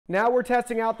Now we're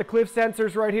testing out the cliff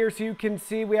sensors right here, so you can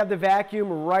see we have the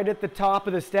vacuum right at the top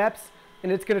of the steps,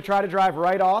 and it's going to try to drive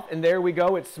right off, and there we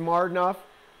go. It's smart enough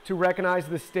to recognize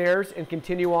the stairs and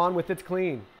continue on with its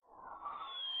clean.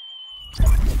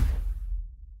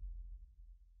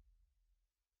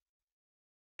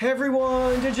 Hey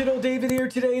everyone, Digital David here.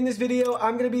 Today in this video,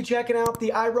 I'm going to be checking out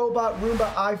the iRobot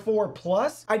Roomba i4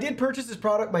 Plus. I did purchase this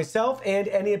product myself, and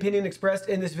any opinion expressed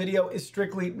in this video is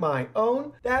strictly my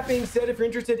own. That being said, if you're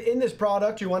interested in this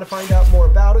product, you want to find out more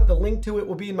about it, the link to it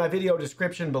will be in my video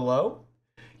description below.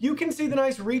 You can see the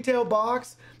nice retail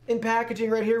box and packaging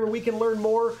right here where we can learn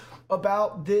more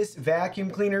about this vacuum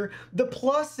cleaner. The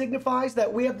Plus signifies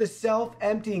that we have the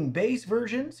self-emptying base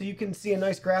version, so you can see a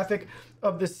nice graphic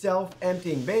of the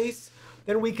self-emptying base.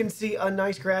 Then we can see a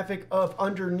nice graphic of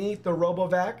underneath the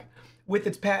RoboVac with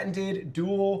its patented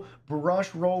dual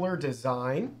brush roller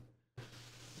design.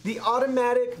 The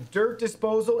automatic dirt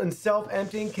disposal and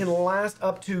self-emptying can last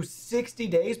up to 60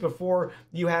 days before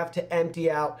you have to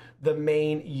empty out the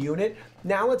main unit.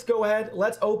 Now let's go ahead,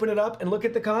 let's open it up and look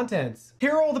at the contents.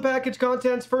 Here are all the package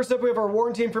contents. First up, we have our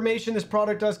warranty information. This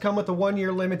product does come with a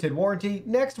 1-year limited warranty.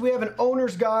 Next, we have an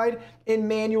owner's guide and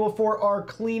manual for our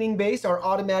cleaning base, our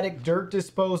automatic dirt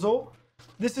disposal.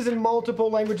 This is in multiple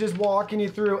languages, walking you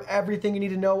through everything you need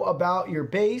to know about your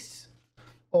base,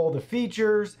 all the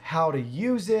features, how to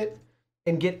use it,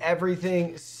 and get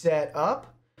everything set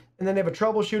up. And then they have a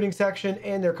troubleshooting section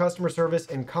and their customer service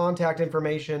and contact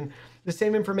information. The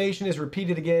same information is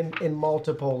repeated again in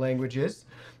multiple languages.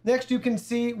 Next, you can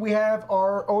see we have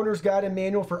our owner's guide and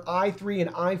manual for i3 and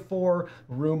i4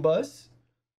 Roombas.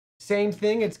 Same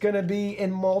thing, it's gonna be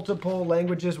in multiple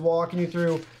languages, walking you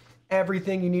through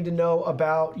everything you need to know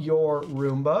about your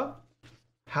Roomba.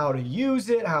 How to use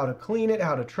it, how to clean it,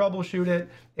 how to troubleshoot it,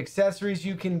 accessories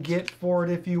you can get for it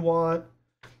if you want,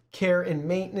 care and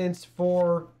maintenance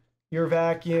for your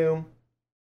vacuum,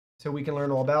 so we can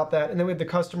learn all about that. And then we have the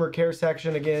customer care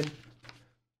section again,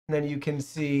 and then you can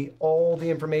see all the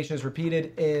information is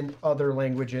repeated in other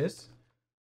languages.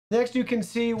 Next, you can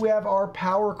see we have our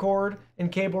power cord and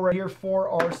cable right here for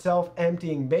our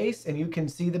self-emptying base, and you can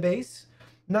see the base.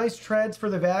 Nice treads for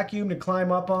the vacuum to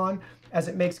climb up on as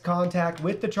it makes contact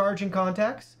with the charging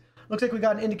contacts. Looks like we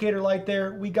got an indicator light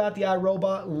there. We got the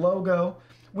iRobot logo.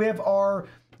 We have our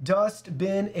dust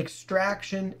bin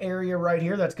extraction area right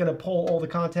here that's gonna pull all the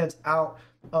contents out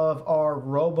of our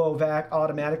RoboVac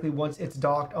automatically once it's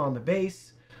docked on the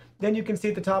base. Then you can see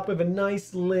at the top we have a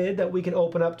nice lid that we can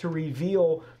open up to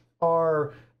reveal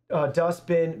our dust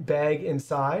bin bag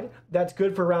inside. That's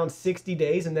good for around 60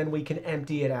 days, and then we can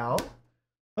empty it out.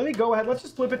 Let me go ahead, let's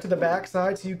just flip it to the back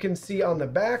side so you can see on the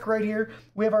back right here,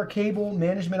 we have our cable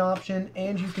management option,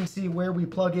 and you can see where we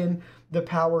plug in the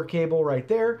power cable right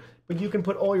there. But you can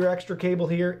put all your extra cable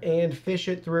here and fish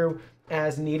it through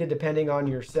as needed depending on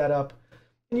your setup.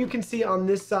 And you can see on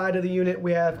this side of the unit,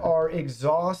 we have our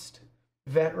exhaust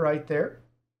vent right there.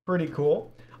 Pretty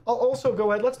cool. I'll also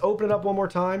go ahead, let's open it up one more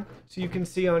time so you can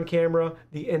see on camera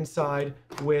the inside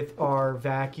with our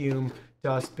vacuum,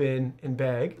 dustbin, and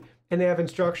bag. And they have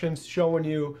instructions showing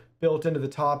you built into the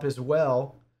top as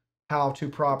well how to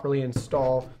properly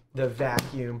install the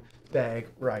vacuum bag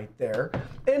right there.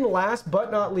 And last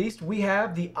but not least, we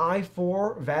have the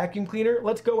i4 vacuum cleaner.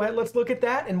 Let's go ahead, let's look at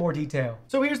that in more detail.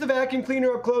 So here's the vacuum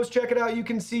cleaner up close. Check it out. You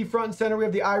can see front and center we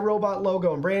have the iRobot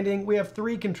logo and branding. We have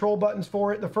 3 control buttons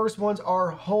for it. The first one's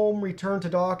our home, return to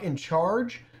dock, and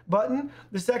charge button.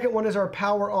 The second one is our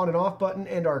power on and off button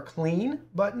and our clean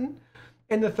button.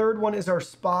 And the third one is our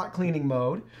spot cleaning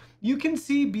mode. You can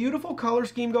see beautiful color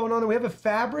scheme going on. And we have a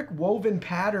fabric woven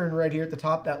pattern right here at the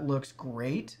top that looks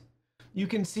great. You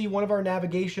can see one of our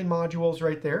navigation modules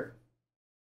right there.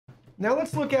 Now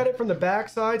let's look at it from the back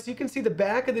side. So you can see the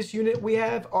back of this unit. We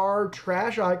have our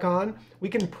trash icon. We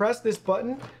can press this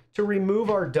button to remove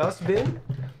our dustbin.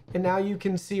 And now you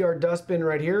can see our dustbin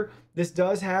right here. This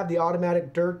does have the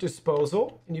automatic dirt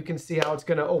disposal. And you can see how it's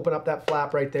gonna open up that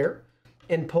flap right there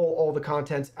and pull all the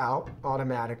contents out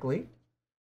automatically.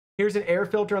 Here's an air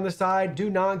filter on the side. Do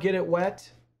not get it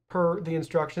wet per the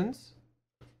instructions.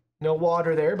 No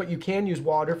water there, but you can use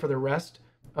water for the rest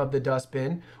of the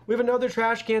dustbin. We have another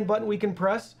trash can button we can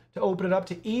press to open it up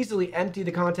to easily empty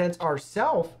the contents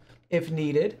ourselves if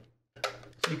needed.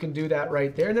 So you can do that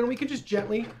right there. And then we can just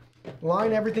gently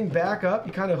line everything back up.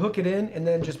 You kind of hook it in and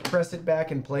then just press it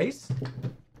back in place.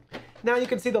 Now you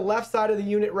can see the left side of the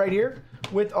unit right here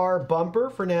with our bumper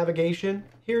for navigation.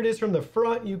 Here it is from the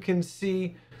front. You can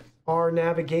see our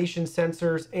navigation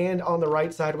sensors, and on the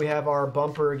right side we have our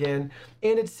bumper again,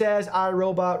 and it says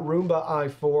iRobot Roomba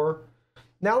i4.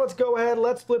 Now let's go ahead,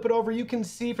 let's flip it over. You can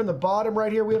see from the bottom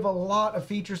right here, we have a lot of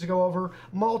features to go over.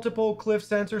 Multiple cliff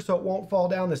sensors so it won't fall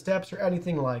down the steps or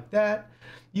anything like that.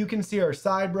 You can see our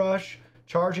side brush,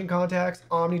 charging contacts,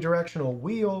 omnidirectional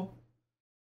wheel,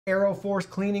 Aero Force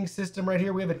cleaning system right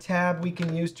here. We have a tab we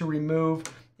can use to remove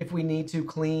if we need to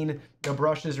clean the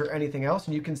brushes or anything else.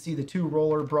 And you can see the 2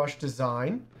 roller brush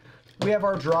design. We have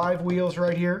our drive wheels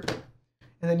right here.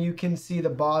 And then you can see the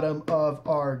bottom of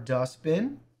our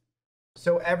dustbin.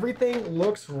 So everything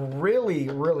looks really,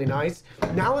 really nice.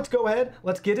 Now let's go ahead,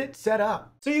 let's get it set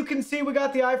up. So you can see we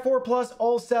got the i4 Plus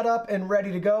all set up and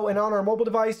ready to go. And on our mobile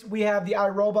device, we have the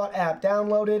iRobot app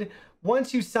downloaded.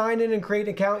 Once you sign in and create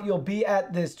an account, you'll be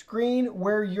at this screen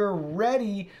where you're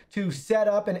ready to set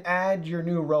up and add your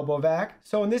new RoboVac.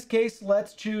 So in this case,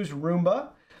 let's choose Roomba.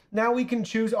 Now we can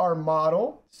choose our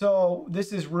model. So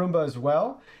this is Roomba as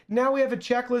well. Now we have a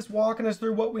checklist walking us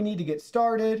through what we need to get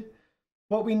started,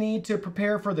 what we need to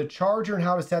prepare for the charger and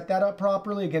how to set that up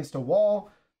properly against a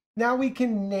wall. Now we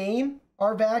can name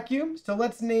our vacuum. So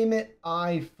let's name it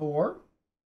i4.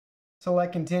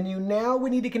 Select continue. Now we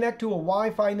need to connect to a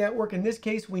Wi-Fi network. In this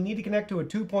case, we need to connect to a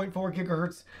 2.4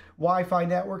 gigahertz Wi-Fi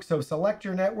network. So select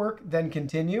your network, then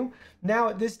continue. Now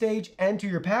at this stage, enter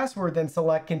your password, then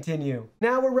select continue.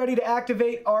 Now we're ready to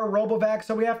activate our RoboVac.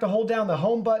 So we have to hold down the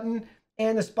home button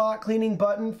and the spot cleaning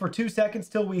button for 2 seconds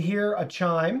till we hear a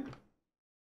chime.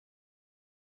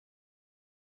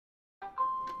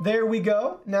 There we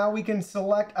go. Now we can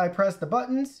select, I press the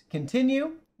buttons,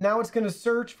 continue. Now it's going to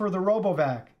search for the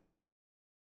RoboVac.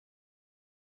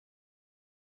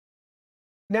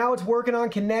 Now it's working on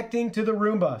connecting to the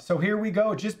Roomba. So here we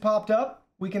go, it just popped up.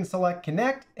 We can select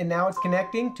connect and now it's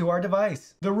connecting to our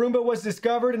device. The Roomba was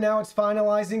discovered and now it's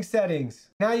finalizing settings.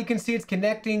 Now you can see it's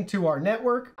connecting to our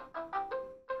network.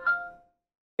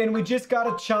 And we just got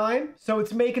a chime, so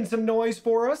it's making some noise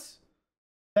for us.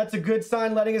 That's a good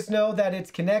sign letting us know that it's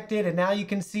connected, and now you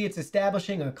can see it's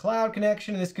establishing a cloud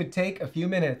connection. This could take a few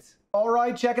minutes. All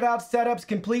right, check it out. Setup's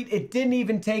complete. It didn't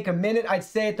even take a minute. I'd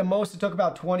say at the most it took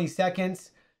about 20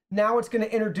 seconds. Now it's going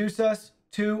to introduce us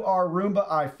to our Roomba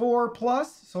i4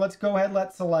 Plus. So let's go ahead,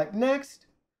 let's select next.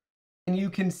 And you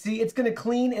can see it's going to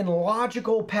clean in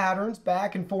logical patterns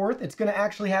back and forth. It's going to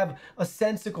actually have a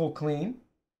sensical clean.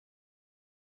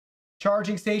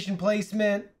 Charging station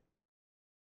placement.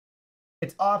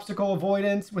 It's obstacle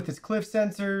avoidance with its cliff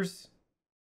sensors,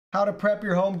 how to prep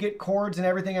your home, get cords and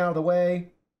everything out of the way.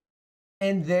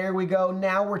 And there we go.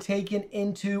 Now we're taken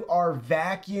into our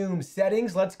vacuum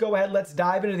settings. Let's go ahead. Let's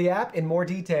dive into the app in more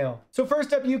detail. So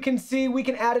first up, you can see we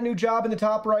can add a new job in the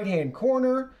top right-hand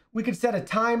corner. We can set a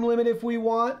time limit if we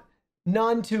want,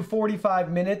 none to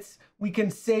 45 minutes. We can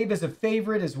save as a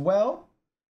favorite as well.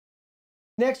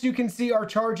 Next, you can see our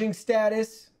charging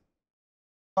status.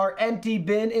 Our empty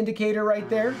bin indicator right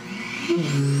there.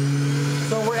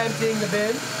 So we're emptying the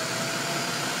bin.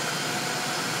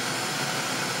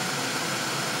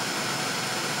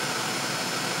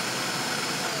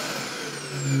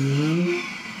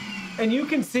 And you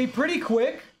can see pretty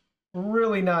quick,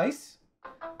 really nice.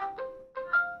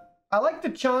 I like the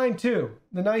chime too.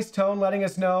 The nice tone letting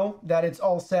us know that it's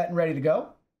all set and ready to go.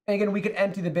 And again, we could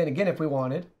empty the bin again if we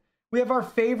wanted. We have our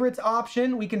favorites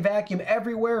option. We can vacuum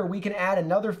everywhere, or we can add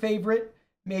another favorite,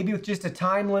 maybe with just a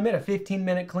time limit, a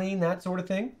 15-minute clean, that sort of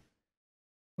thing.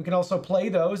 We can also play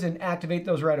those and activate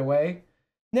those right away.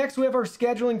 Next, we have our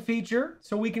scheduling feature.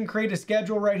 So we can create a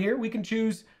schedule right here. We can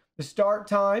choose the start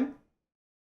time,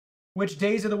 which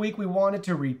days of the week we want it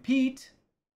to repeat.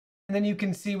 And then you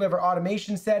can see we have our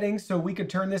automation settings. So we could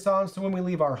turn this on so when we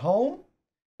leave our home,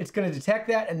 it's going to detect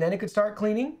that and then it could start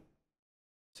cleaning.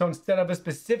 So instead of a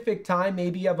specific time,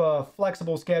 maybe you have a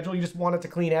flexible schedule, you just want it to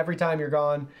clean every time you're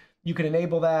gone. You can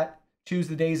enable that, choose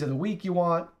the days of the week you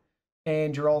want,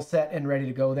 and you're all set and ready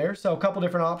to go there. So a couple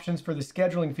different options for the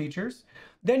scheduling features.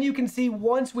 Then you can see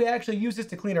once we actually use this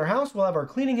to clean our house, we'll have our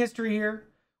cleaning history here.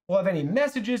 We'll have any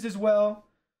messages as well.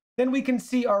 Then we can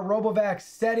see our RoboVac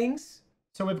settings.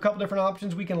 So we have a couple different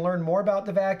options. We can learn more about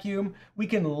the vacuum. We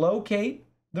can locate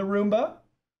the Roomba.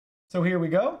 So here we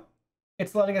go.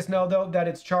 It's letting us know, though, that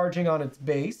it's charging on its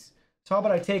base. So how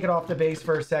about I take it off the base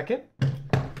for a second?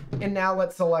 And now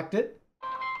let's select it.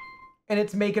 And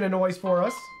it's making a noise for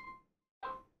us.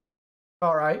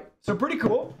 All right, so pretty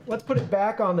cool. Let's put it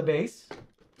back on the base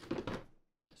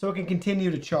so it can continue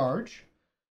to charge.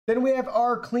 Then we have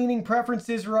our cleaning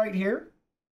preferences right here.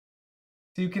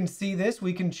 So you can see this.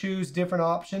 We can choose different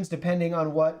options depending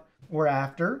on what we're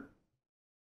after.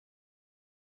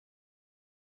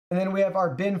 And then we have our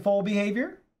bin full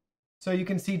behavior. So you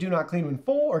can see do not clean when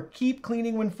full or keep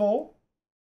cleaning when full.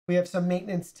 We have some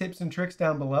maintenance tips and tricks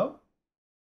down below.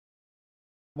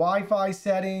 Wi-Fi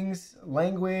settings,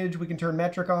 language, we can turn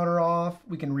metric on or off.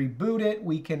 We can reboot it.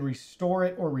 We can restore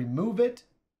it or remove it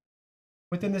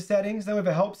within the settings. Then we have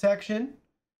a help section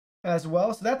as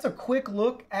well. So that's a quick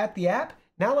look at the app.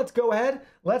 Now let's go ahead,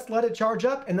 let's let it charge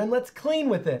up, and then let's clean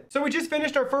with it. So we just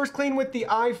finished our first clean with the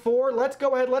i4. Let's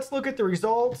go ahead, let's look at the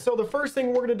results. So the first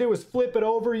thing we're gonna do is flip it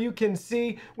over. You can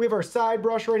see we have our side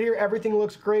brush right here. Everything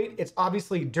looks great. It's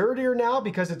obviously dirtier now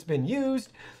because it's been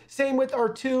used. Same with our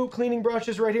two cleaning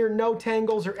brushes right here. No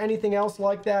tangles or anything else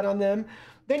like that on them.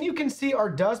 Then you can see our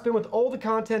dustbin with all the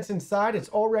contents inside. It's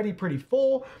already pretty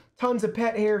full. Tons of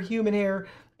pet hair, human hair,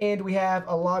 and we have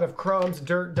a lot of crumbs,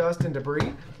 dirt, dust, and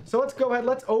debris. So let's go ahead,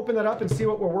 let's open that up and see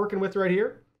what we're working with right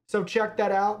here. So check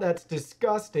that out, that's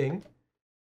disgusting.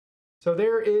 So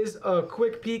there is a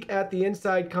quick peek at the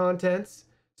inside contents.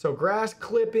 So grass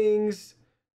clippings,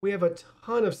 we have a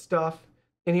ton of stuff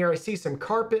in here. I see some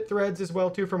carpet threads as well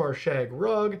too from our shag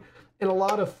rug, and a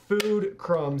lot of food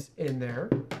crumbs in there.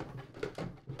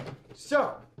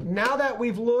 So now that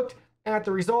we've looked at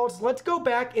the results, let's go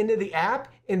back into the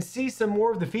app and see some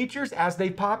more of the features as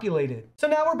they populated. So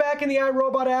now we're back in the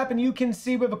iRobot app, and you can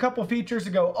see we have a couple features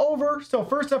to go over. So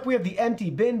first up, we have the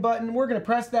empty bin button. We're gonna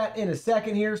press that in a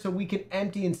second here so we can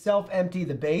empty and self-empty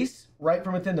the base right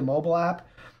from within the mobile app.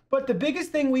 But the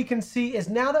biggest thing we can see is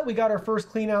now that we got our first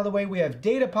clean out of the way, we have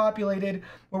data populated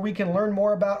where we can learn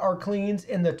more about our cleans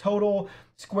and the total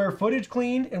square footage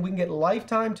cleaned, and we can get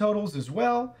lifetime totals as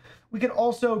well. We can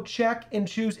also check and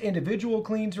choose individual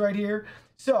cleans right here.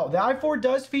 So the i4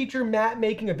 does feature map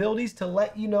making abilities to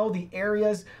let you know the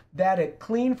areas that it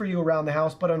cleaned for you around the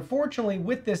house. But unfortunately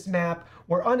with this map,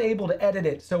 we're unable to edit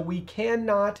it. So we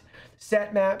cannot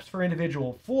set maps for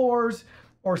individual floors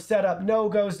or set up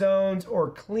no-go zones or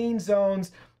clean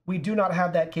zones. We do not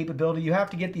have that capability. You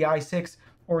have to get the i6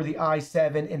 or the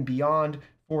i7 and beyond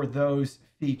for those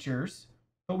features.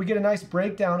 But we get a nice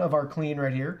breakdown of our clean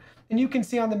right here. And you can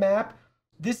see on the map,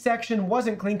 this section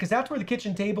wasn't clean because that's where the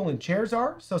kitchen table and chairs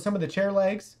are. So some of the chair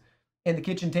legs and the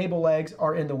kitchen table legs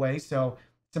are in the way. So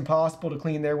it's impossible to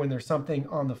clean there when there's something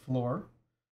on the floor.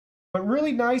 But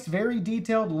really nice, very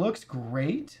detailed, looks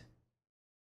great.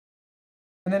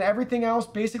 And then everything else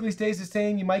basically stays the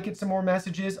same. You might get some more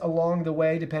messages along the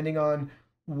way depending on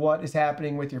what is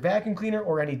happening with your vacuum cleaner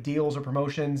or any deals or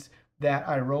promotions that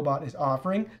iRobot is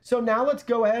offering. So now let's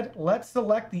go ahead, let's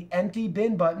select the empty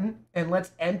bin button and let's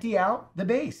empty out the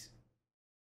base.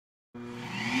 So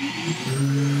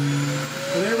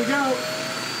there we go.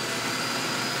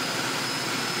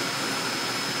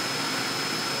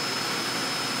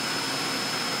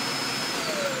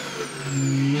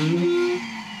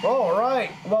 All right,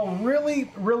 well,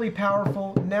 really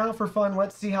powerful. Now for fun,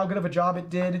 let's see how good of a job it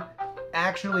did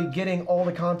actually getting all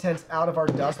the contents out of our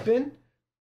dustbin.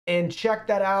 And check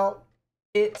that out.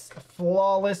 It's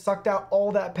flawless. Sucked out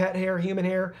all that pet hair, human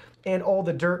hair, and all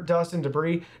the dirt, dust, and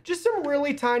debris. Just some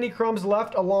really tiny crumbs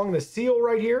left along the seal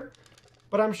right here.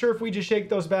 But I'm sure if we just shake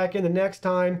those back in the next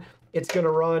time it's going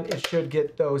to run, it should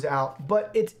get those out. But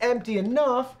it's empty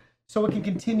enough so it can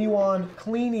continue on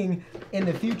cleaning in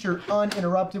the future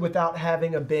uninterrupted without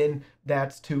having a bin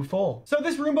that's too full. So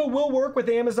this Roomba will work with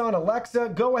Amazon Alexa.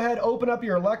 Go ahead, open up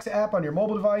your Alexa app on your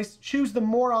mobile device, choose the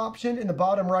More option in the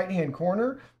bottom right-hand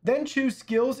corner, then choose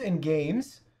Skills and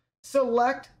Games,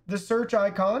 select the search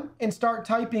icon, and start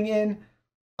typing in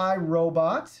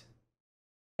iRobot.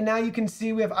 And now you can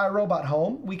see we have iRobot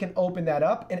Home. We can open that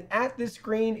up, and at this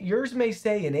screen, yours may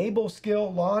say enable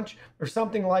skill launch or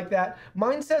something like that.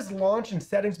 Mine says launch in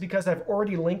settings because I've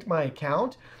already linked my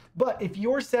account. But if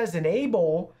yours says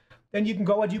enable, then you can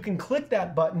go ahead, you can click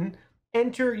that button,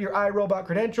 enter your iRobot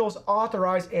credentials,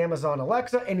 authorize Amazon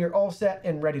Alexa, and you're all set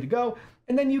and ready to go.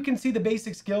 And then you can see the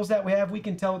basic skills that we have. We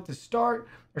can tell it to start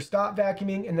or stop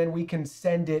vacuuming, and then we can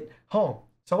send it home.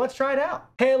 So let's try it out.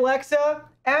 Hey Alexa,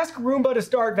 ask Roomba to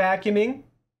start vacuuming.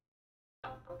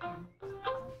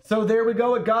 So there we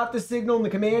go. It got the signal and the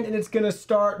command, and it's going to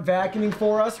start vacuuming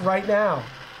for us right now.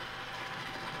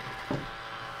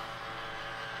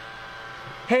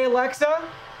 Hey Alexa,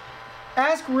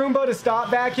 ask Roomba to stop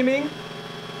vacuuming.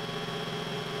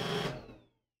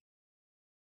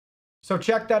 So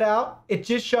check that out. It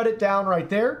just shut it down right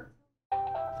there.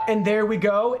 And there we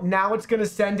go. Now it's going to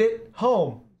send it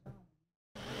home.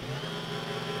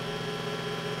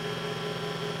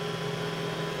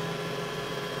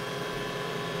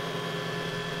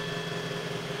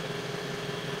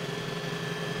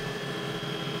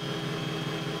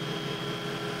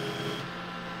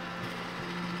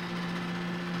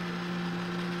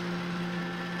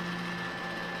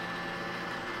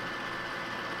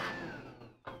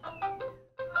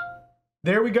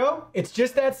 There we go. It's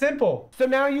just that simple. So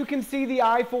now you can see the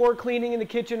i4 cleaning in the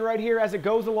kitchen right here as it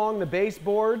goes along the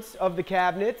baseboards of the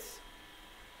cabinets.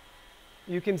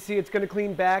 You can see it's going to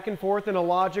clean back and forth in a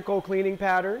logical cleaning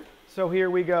pattern. So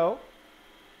here we go.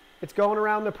 It's going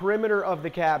around the perimeter of the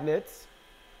cabinets.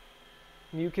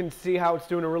 You can see how it's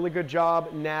doing a really good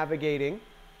job navigating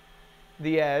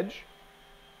the edge.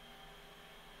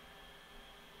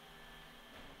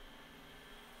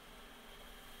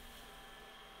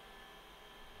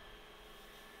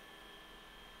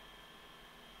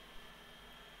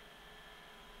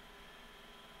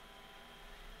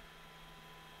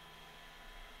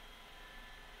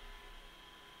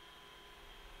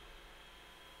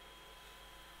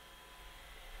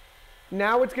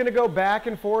 Now it's going to go back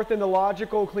and forth in the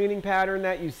logical cleaning pattern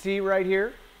that you see right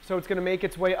here. So it's going to make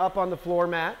its way up on the floor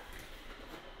mat.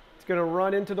 It's going to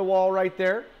run into the wall right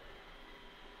there.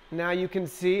 Now you can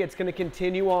see it's going to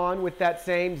continue on with that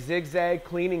same zigzag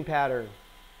cleaning pattern.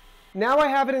 Now I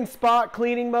have it in spot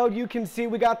cleaning mode. You can see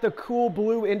we got the cool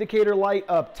blue indicator light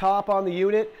up top on the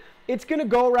unit. It's going to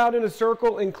go around in a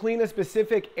circle and clean a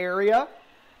specific area.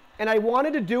 And I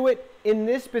wanted to do it in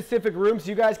this specific room so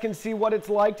you guys can see what it's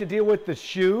like to deal with the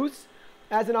shoes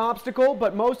as an obstacle,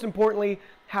 but most importantly,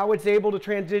 how it's able to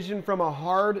transition from a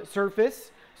hard surface,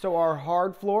 so our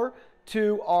hard floor,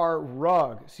 to our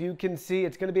rug. So you can see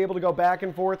it's going to be able to go back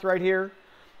and forth right here.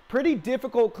 Pretty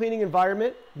difficult cleaning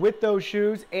environment with those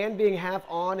shoes and being half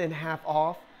on and half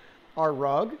off our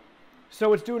rug.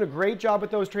 So it's doing a great job with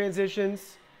those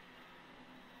transitions.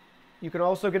 You can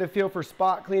also get a feel for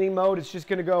spot cleaning mode. It's just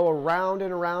going to go around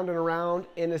and around and around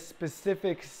in a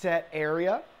specific set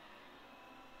area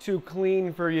to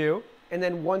clean for you. And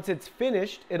then once it's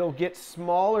finished, it'll get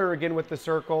smaller again with the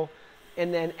circle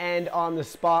and then end on the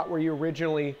spot where you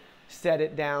originally set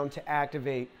it down to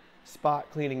activate spot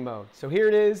cleaning mode. So here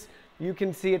it is. You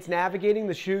can see it's navigating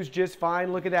the shoes just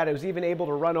fine. Look at that. It was even able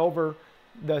to run over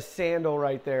the sandal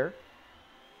right there.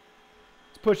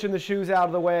 Pushing the shoes out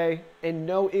of the way, and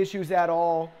no issues at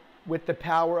all with the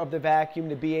power of the vacuum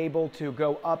to be able to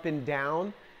go up and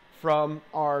down from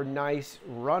our nice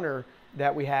runner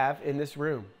that we have in this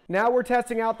room. Now we're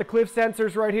testing out the cliff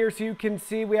sensors right here, so you can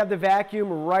see we have the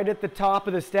vacuum right at the top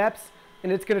of the steps,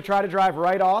 and it's going to try to drive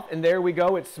right off, and there we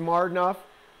go. It's smart enough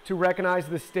to recognize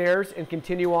the stairs and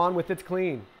continue on with its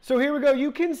clean. So here we go.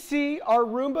 You can see our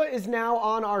Roomba is now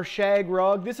on our shag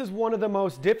rug. This is one of the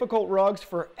most difficult rugs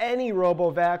for any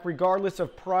RoboVac, regardless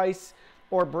of price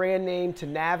or brand name, to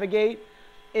navigate.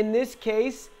 In this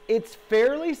case, it's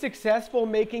fairly successful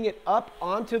making it up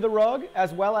onto the rug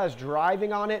as well as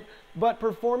driving on it, but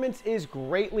performance is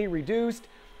greatly reduced.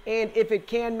 And if it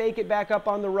can make it back up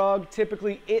on the rug,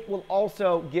 typically it will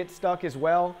also get stuck as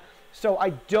well. So I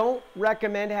don't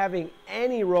recommend having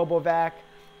any RoboVac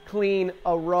clean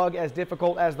a rug as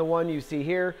difficult as the one you see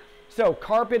here. So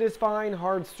carpet is fine,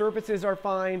 hard surfaces are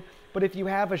fine, but if you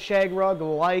have a shag rug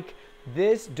like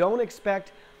this, don't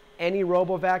expect any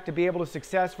RoboVac to be able to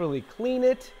successfully clean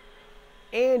it,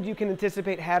 and you can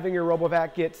anticipate having your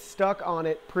RoboVac get stuck on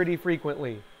it pretty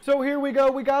frequently. So here we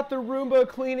go. We got the Roomba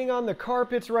cleaning on the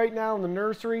carpets right now in the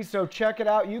nursery, so check it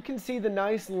out. You can see the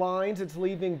nice lines it's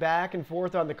leaving back and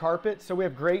forth on the carpet, so we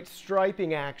have great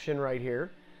striping action right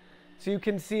here. So you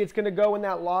can see it's going to go in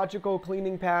that logical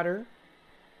cleaning pattern,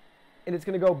 and it's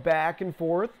going to go back and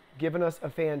forth, giving us a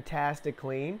fantastic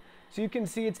clean. So you can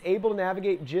see it's able to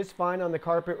navigate just fine on the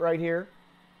carpet right here.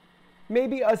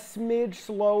 Maybe a smidge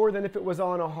slower than if it was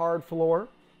on a hard floor.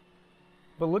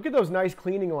 But look at those nice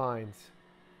cleaning lines.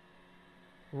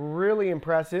 Really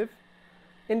impressive.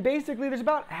 And basically there's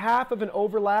about half of an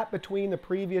overlap between the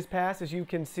previous pass, as you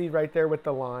can see right there with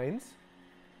the lines.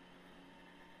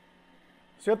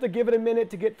 So you have to give it a minute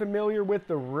to get familiar with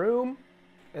the room,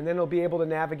 and then it'll be able to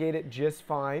navigate it just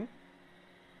fine.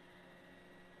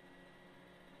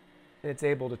 And it's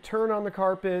able to turn on the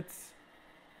carpets,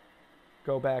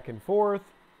 go back and forth,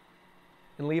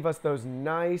 and leave us those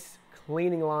nice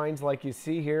cleaning lines like you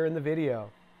see here in the video.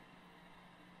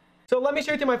 So let me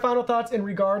share with you my final thoughts in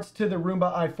regards to the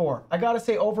Roomba i4. I gotta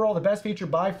say, overall, the best feature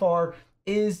by far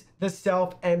is the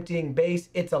self-emptying base.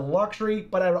 It's a luxury,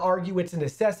 but I would argue it's a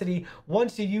necessity.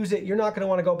 Once you use it, you're not gonna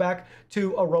wanna go back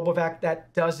to a RoboVac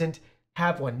that doesn't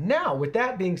have one. Now, with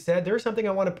that being said, there's something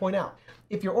I wanna point out.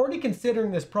 If you're already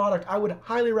considering this product, I would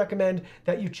highly recommend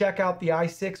that you check out the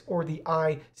i6 or the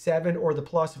i7 or the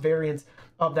Plus variants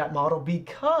of that model,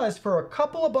 because for a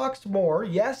couple of bucks more,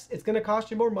 yes, it's gonna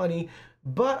cost you more money,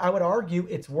 but I would argue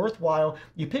it's worthwhile.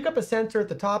 You pick up a sensor at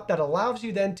the top that allows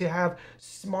you then to have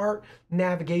smart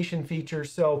navigation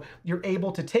features. So you're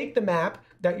able to take the map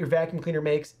that your vacuum cleaner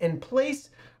makes and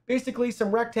place basically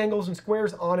some rectangles and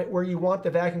squares on it where you want the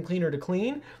vacuum cleaner to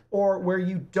clean or where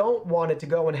you don't want it to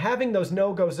go. And having those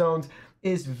no-go zones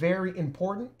is very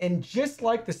important. And just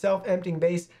like the self-emptying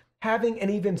base, having an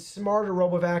even smarter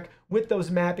RoboVac with those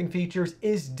mapping features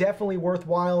is definitely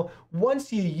worthwhile.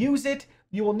 Once you use it,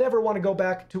 you will never want to go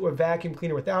back to a vacuum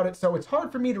cleaner without it. So it's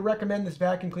hard for me to recommend this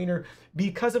vacuum cleaner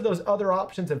because of those other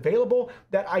options available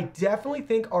that I definitely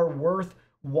think are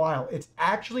worthwhile. It's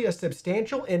actually a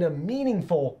substantial and a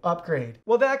meaningful upgrade.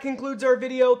 Well, that concludes our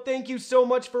video. Thank you so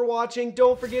much for watching.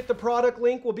 Don't forget the product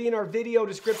link will be in our video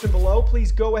description below.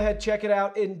 Please go ahead, check it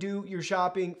out, and do your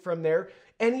shopping from there.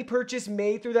 Any purchase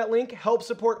made through that link helps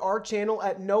support our channel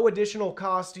at no additional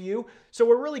cost to you. So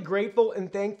we're really grateful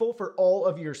and thankful for all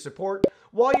of your support.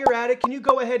 While you're at it, can you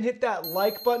go ahead and hit that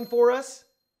like button for us?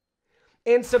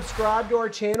 And subscribe to our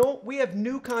channel. We have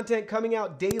new content coming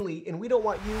out daily, and we don't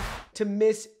want you to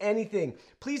miss anything.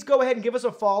 Please go ahead and give us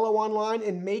a follow online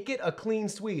and make it a clean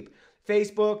sweep.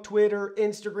 Facebook, Twitter,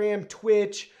 Instagram,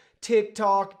 Twitch,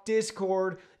 TikTok,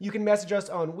 Discord. You can message us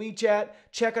on WeChat,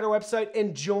 check out our website,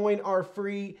 and join our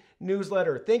free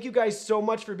newsletter. Thank you guys so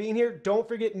much for being here. Don't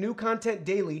forget new content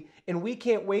daily, and we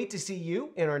can't wait to see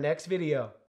you in our next video.